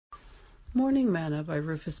Morning Manna by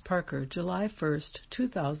Rufus Parker, July 1st,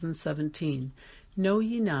 2017. Know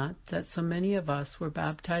ye not that so many of us were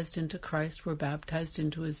baptized into Christ were baptized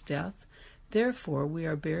into his death? Therefore we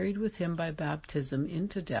are buried with him by baptism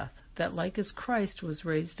into death, that like as Christ was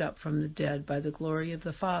raised up from the dead by the glory of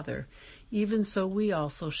the Father, even so we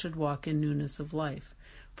also should walk in newness of life.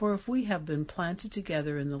 For if we have been planted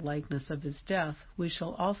together in the likeness of his death, we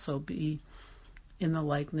shall also be in the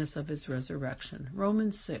likeness of his resurrection.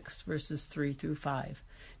 Romans 6, verses 3 through 5.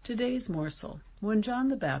 Today's morsel. When John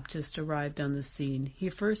the Baptist arrived on the scene,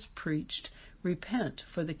 he first preached, "Repent,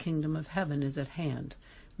 for the kingdom of heaven is at hand."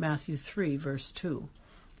 Matthew 3, verse 2.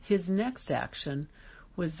 His next action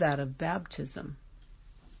was that of baptism.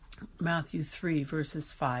 Matthew 3, verses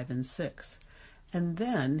 5 and 6. And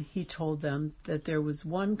then he told them that there was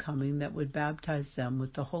one coming that would baptize them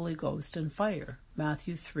with the Holy Ghost and fire.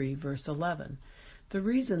 Matthew 3, verse 11. The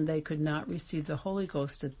reason they could not receive the Holy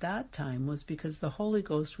Ghost at that time was because the Holy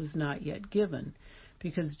Ghost was not yet given,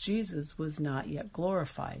 because Jesus was not yet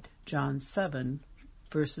glorified. John 7,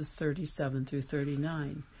 verses 37 through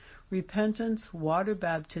 39. Repentance, water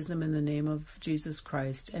baptism in the name of Jesus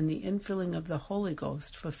Christ, and the infilling of the Holy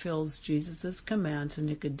Ghost fulfills Jesus' command to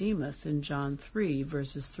Nicodemus in John 3,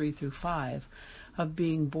 verses 3 through 5, of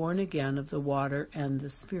being born again of the water and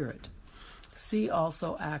the Spirit. See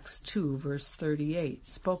also Acts 2, verse 38,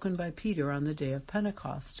 spoken by Peter on the day of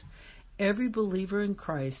Pentecost. Every believer in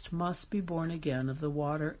Christ must be born again of the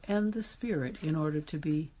water and the Spirit in order to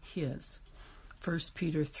be his. 1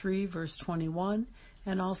 Peter 3, verse 21,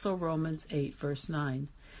 and also Romans 8, verse 9.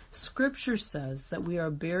 Scripture says that we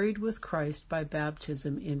are buried with Christ by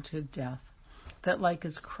baptism into death, that like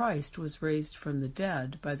as Christ was raised from the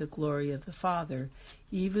dead by the glory of the Father,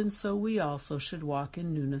 even so we also should walk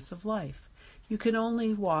in newness of life. You can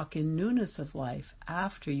only walk in newness of life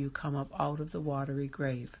after you come up out of the watery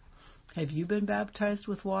grave. Have you been baptized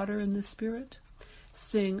with water and the Spirit?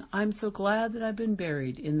 Sing, "I'm so glad that I've been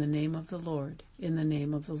buried in the name of the Lord, in the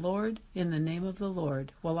name of the Lord, in the name of the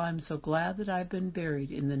Lord. Well, I'm so glad that I've been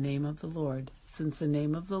buried in the name of the Lord, since the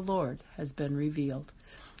name of the Lord has been revealed."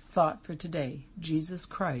 Thought for today, Jesus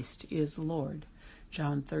Christ is Lord.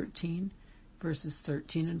 John 13, verses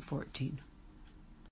 13 and 14.